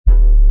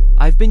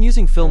I've been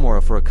using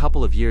Filmora for a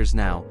couple of years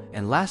now,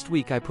 and last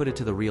week I put it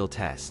to the real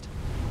test.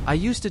 I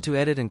used it to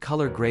edit and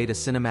color grade a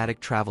cinematic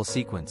travel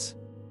sequence.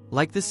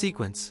 Like this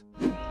sequence.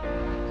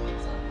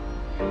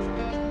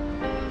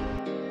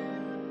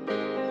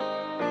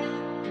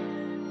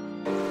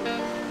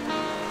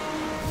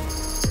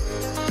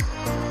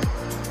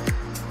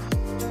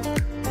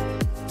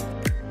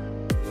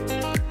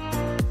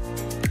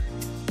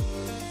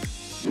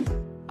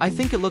 I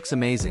think it looks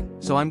amazing,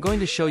 so I'm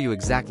going to show you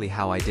exactly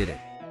how I did it.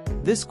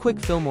 This quick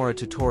Filmora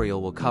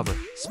tutorial will cover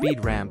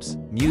speed ramps,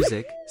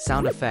 music,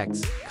 sound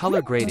effects, color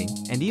grading,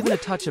 and even a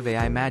touch of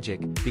AI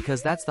magic,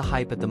 because that's the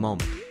hype at the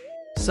moment.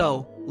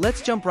 So,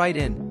 let's jump right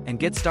in and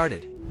get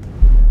started.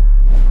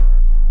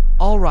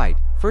 Alright,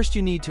 first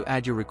you need to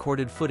add your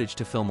recorded footage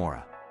to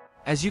Filmora.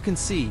 As you can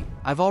see,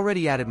 I've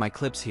already added my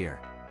clips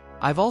here.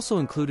 I've also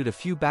included a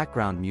few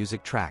background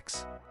music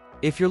tracks.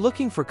 If you're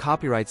looking for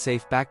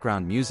copyright-safe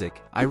background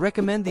music, I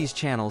recommend these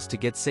channels to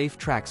get safe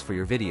tracks for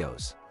your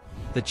videos.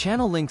 The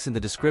channel link's in the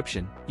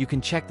description, you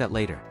can check that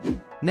later.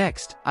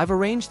 Next, I've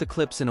arranged the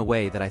clips in a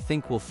way that I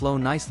think will flow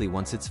nicely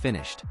once it's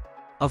finished.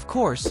 Of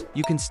course,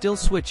 you can still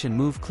switch and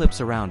move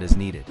clips around as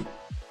needed.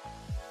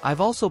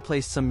 I've also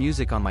placed some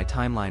music on my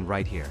timeline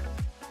right here.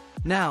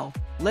 Now,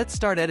 let's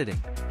start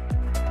editing.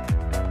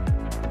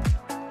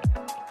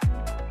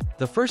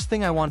 The first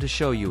thing I want to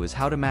show you is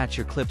how to match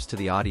your clips to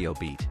the audio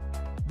beat.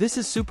 This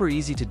is super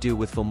easy to do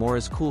with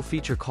Filmora's cool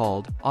feature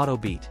called Auto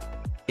Beat.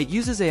 It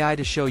uses AI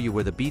to show you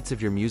where the beats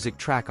of your music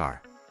track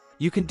are.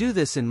 You can do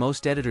this in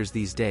most editors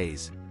these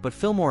days, but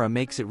Filmora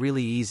makes it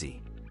really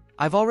easy.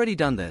 I've already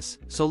done this,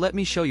 so let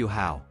me show you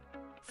how.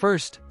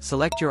 First,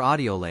 select your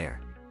audio layer.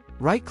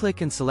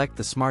 Right-click and select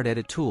the Smart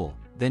Edit tool,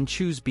 then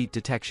choose Beat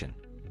Detection.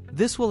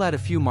 This will add a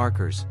few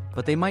markers,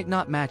 but they might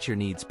not match your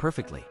needs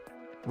perfectly.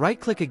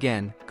 Right-click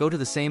again, go to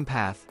the same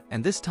path,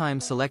 and this time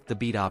select the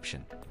Beat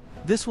option.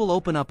 This will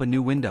open up a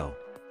new window.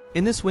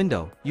 In this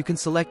window, you can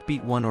select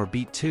Beat 1 or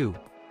Beat 2.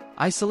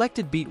 I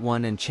selected Beat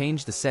 1 and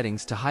changed the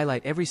settings to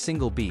highlight every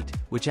single beat,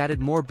 which added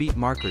more beat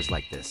markers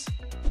like this.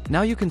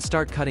 Now you can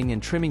start cutting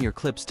and trimming your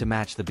clips to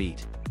match the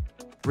beat.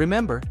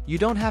 Remember, you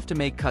don't have to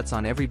make cuts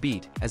on every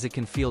beat, as it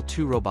can feel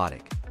too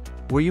robotic.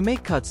 Where you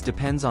make cuts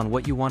depends on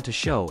what you want to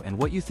show and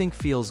what you think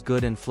feels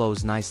good and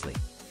flows nicely.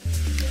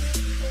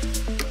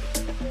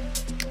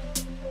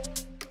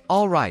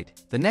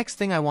 Alright, the next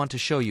thing I want to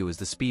show you is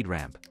the speed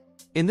ramp.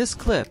 In this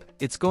clip,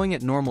 it's going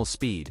at normal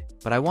speed,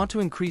 but I want to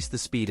increase the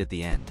speed at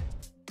the end.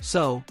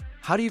 So,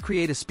 how do you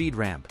create a speed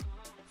ramp?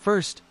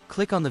 First,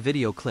 click on the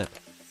video clip.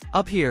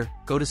 Up here,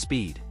 go to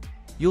speed.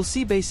 You'll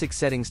see basic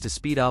settings to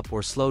speed up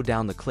or slow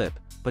down the clip,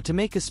 but to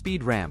make a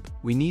speed ramp,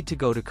 we need to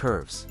go to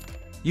curves.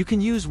 You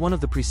can use one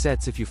of the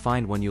presets if you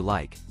find one you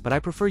like, but I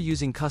prefer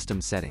using custom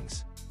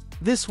settings.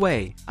 This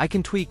way, I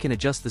can tweak and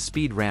adjust the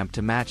speed ramp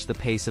to match the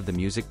pace of the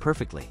music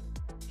perfectly.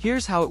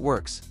 Here's how it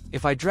works.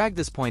 If I drag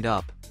this point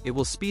up, it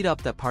will speed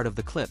up that part of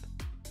the clip.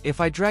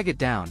 If I drag it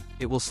down,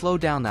 it will slow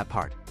down that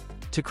part.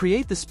 To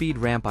create the speed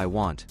ramp I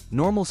want,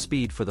 normal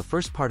speed for the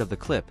first part of the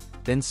clip,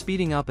 then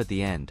speeding up at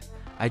the end,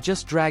 I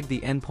just drag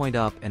the end point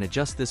up and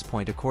adjust this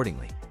point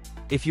accordingly.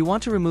 If you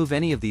want to remove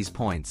any of these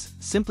points,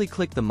 simply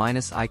click the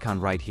minus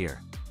icon right here.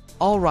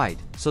 Alright,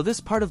 so this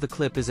part of the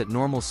clip is at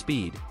normal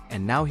speed,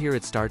 and now here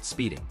it starts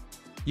speeding.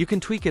 You can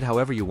tweak it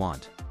however you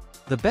want.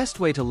 The best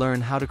way to learn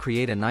how to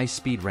create a nice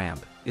speed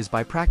ramp is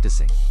by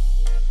practicing.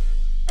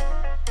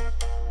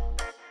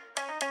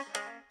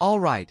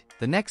 Alright,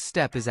 the next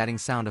step is adding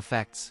sound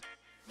effects.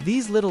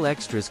 These little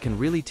extras can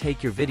really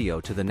take your video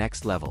to the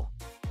next level.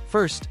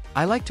 First,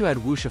 I like to add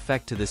whoosh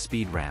effect to this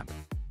speed ramp.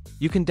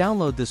 You can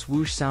download this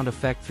whoosh sound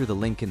effect through the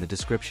link in the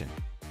description.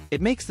 It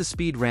makes the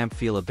speed ramp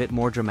feel a bit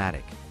more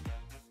dramatic.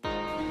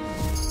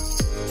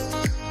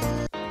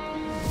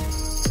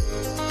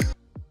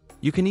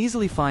 You can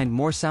easily find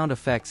more sound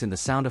effects in the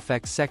sound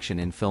effects section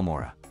in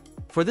Filmora.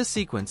 For this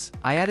sequence,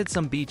 I added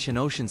some beach and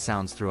ocean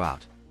sounds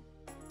throughout.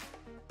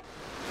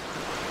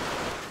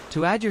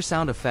 To add your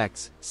sound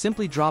effects,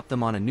 simply drop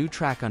them on a new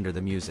track under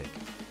the music.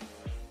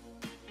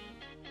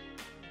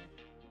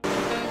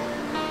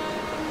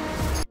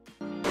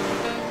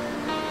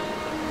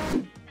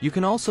 You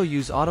can also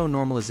use auto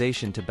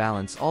normalization to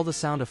balance all the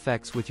sound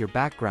effects with your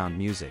background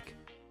music.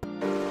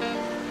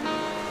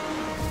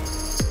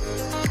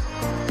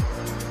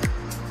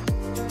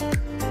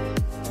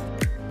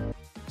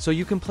 So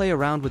you can play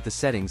around with the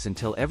settings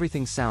until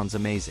everything sounds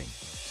amazing.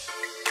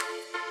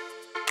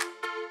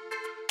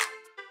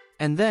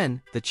 And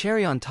then, the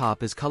cherry on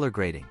top is color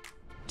grading.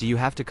 Do you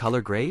have to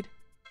color grade?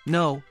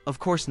 No, of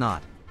course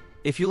not.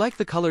 If you like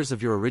the colors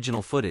of your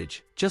original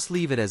footage, just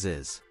leave it as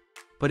is.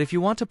 But if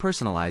you want to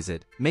personalize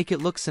it, make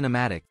it look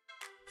cinematic,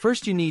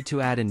 first you need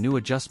to add a new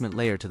adjustment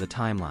layer to the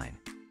timeline.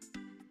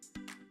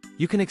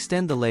 You can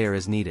extend the layer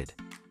as needed.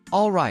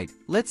 Alright,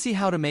 let's see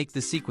how to make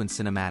the sequence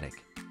cinematic.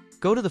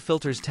 Go to the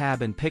Filters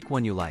tab and pick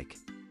one you like.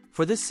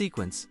 For this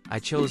sequence, I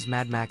chose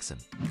Mad Maxim.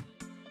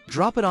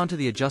 Drop it onto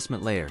the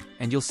adjustment layer,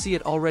 and you'll see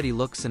it already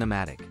looks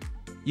cinematic.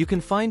 You can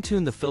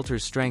fine-tune the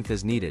filter's strength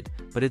as needed,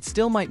 but it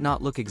still might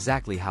not look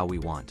exactly how we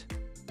want.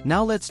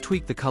 Now let's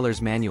tweak the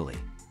colors manually.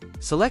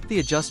 Select the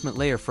adjustment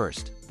layer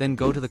first, then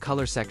go to the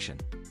color section.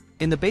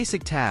 In the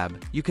Basic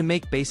tab, you can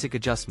make basic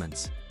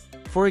adjustments.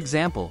 For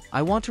example,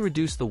 I want to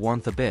reduce the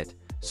warmth a bit,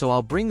 so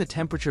I'll bring the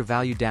temperature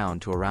value down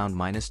to around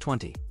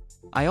 -20.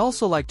 I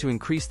also like to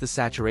increase the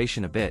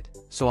saturation a bit,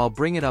 so I'll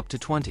bring it up to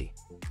 20.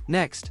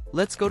 Next,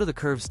 let's go to the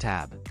Curves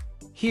tab.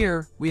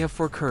 Here, we have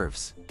 4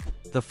 curves.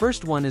 The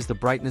first one is the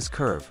brightness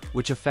curve,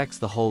 which affects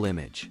the whole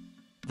image.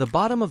 The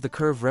bottom of the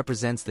curve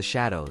represents the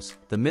shadows,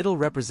 the middle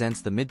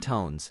represents the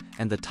midtones,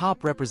 and the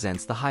top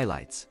represents the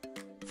highlights.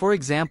 For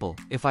example,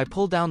 if I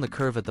pull down the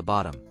curve at the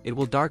bottom, it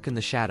will darken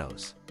the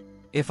shadows.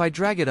 If I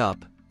drag it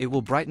up, it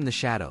will brighten the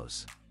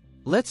shadows.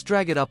 Let's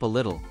drag it up a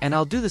little, and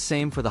I'll do the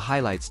same for the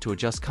highlights to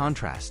adjust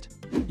contrast.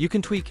 You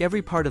can tweak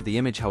every part of the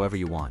image however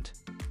you want.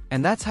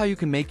 And that's how you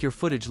can make your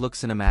footage look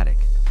cinematic.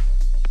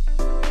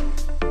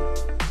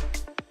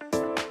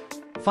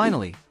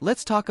 Finally,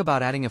 let's talk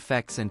about adding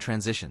effects and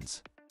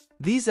transitions.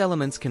 These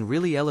elements can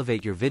really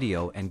elevate your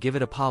video and give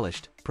it a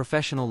polished,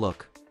 professional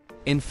look.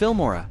 In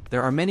Filmora,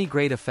 there are many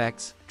great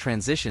effects,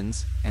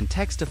 transitions, and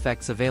text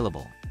effects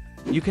available.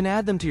 You can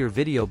add them to your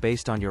video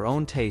based on your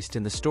own taste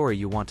in the story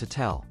you want to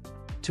tell.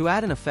 To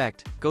add an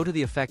effect, go to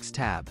the Effects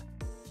tab.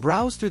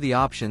 Browse through the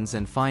options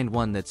and find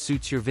one that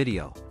suits your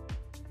video.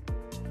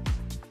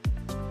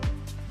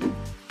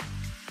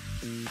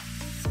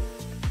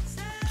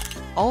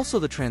 Also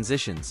the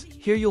transitions,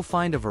 here you'll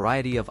find a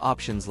variety of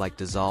options like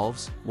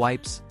dissolves,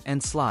 wipes,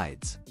 and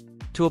slides.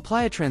 To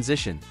apply a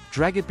transition,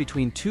 drag it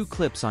between 2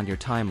 clips on your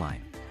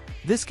timeline.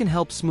 This can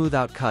help smooth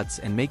out cuts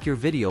and make your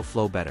video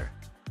flow better.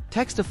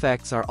 Text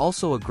effects are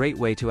also a great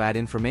way to add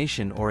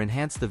information or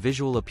enhance the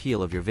visual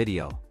appeal of your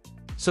video.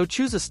 So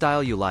choose a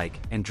style you like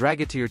and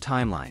drag it to your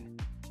timeline.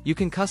 You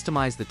can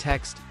customize the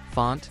text,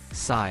 font,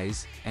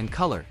 size, and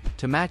color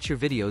to match your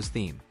video's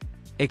theme.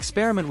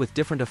 Experiment with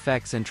different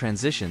effects and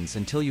transitions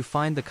until you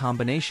find the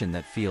combination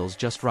that feels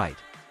just right.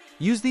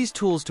 Use these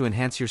tools to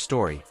enhance your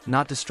story,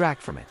 not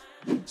distract from it.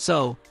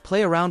 So,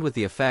 play around with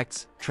the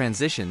effects,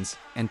 transitions,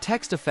 and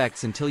text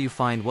effects until you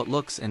find what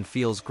looks and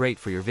feels great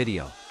for your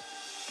video.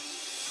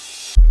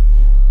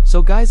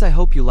 So guys, I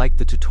hope you liked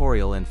the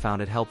tutorial and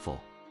found it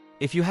helpful.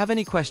 If you have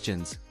any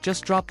questions,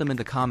 just drop them in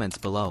the comments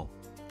below.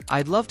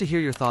 I'd love to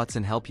hear your thoughts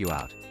and help you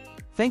out.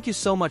 Thank you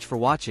so much for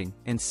watching,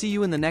 and see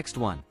you in the next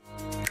one.